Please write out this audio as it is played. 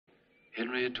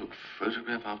Henry took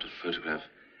photograph after photograph,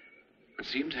 but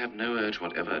seemed to have no urge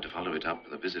whatever to follow it up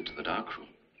with a visit to the darkroom.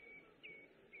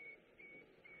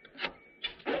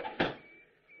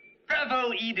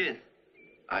 Bravo, Edith!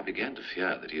 I began to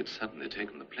fear that he had suddenly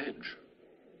taken the pledge.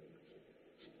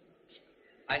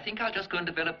 I think I'll just go and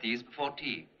develop these before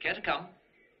tea. Care to come?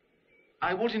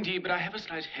 I would indeed, but I have a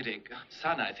slight headache.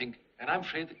 Sun, I think, and I'm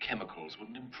afraid the chemicals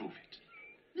wouldn't improve it.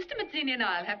 Mr. Mazzini and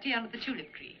I'll have tea under the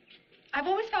tulip tree. I've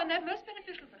always found that most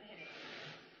beneficial for a headache.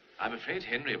 I'm afraid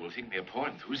Henry will think me a poor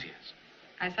enthusiast.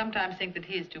 I sometimes think that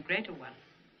he is too great a one.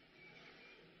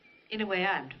 In a way,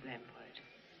 I'm to blame for it.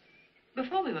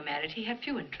 Before we were married, he had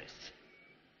few interests.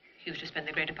 He used to spend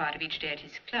the greater part of each day at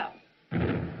his club.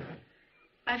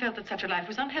 I felt that such a life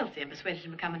was unhealthy and persuaded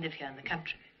him to come and live here in the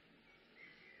country.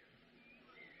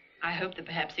 I hoped that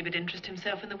perhaps he would interest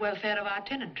himself in the welfare of our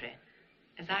tenantry,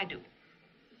 as I do.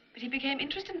 But he became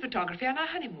interested in photography on our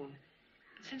honeymoon.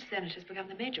 And since then, it has become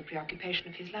the major preoccupation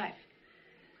of his life.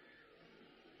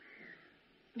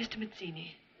 Mr.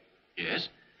 Mazzini. Yes?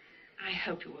 I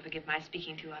hope you will forgive my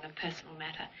speaking to you on a personal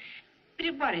matter. But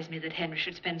it worries me that Henry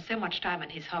should spend so much time on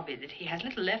his hobby that he has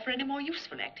little left for any more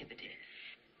useful activity.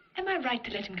 Am I right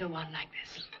to let him go on like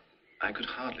this? I could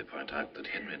hardly point out that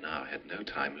Henry now had no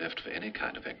time left for any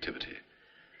kind of activity,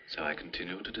 so I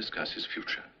continued to discuss his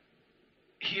future.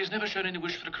 He has never shown any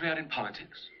wish for a career in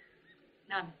politics?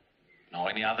 None. Nor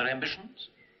any other ambitions?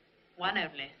 One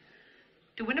only.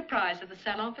 To win a prize at the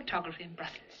Salon Photography in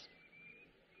Brussels.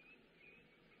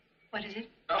 What is it?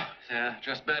 Oh, they're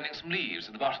just burning some leaves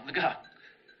at the bottom of the garden.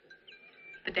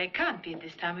 But they can't be at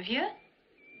this time of year.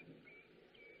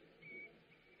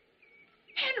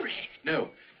 Henry! No,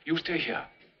 you stay here.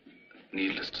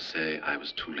 Needless to say, I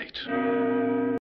was too late.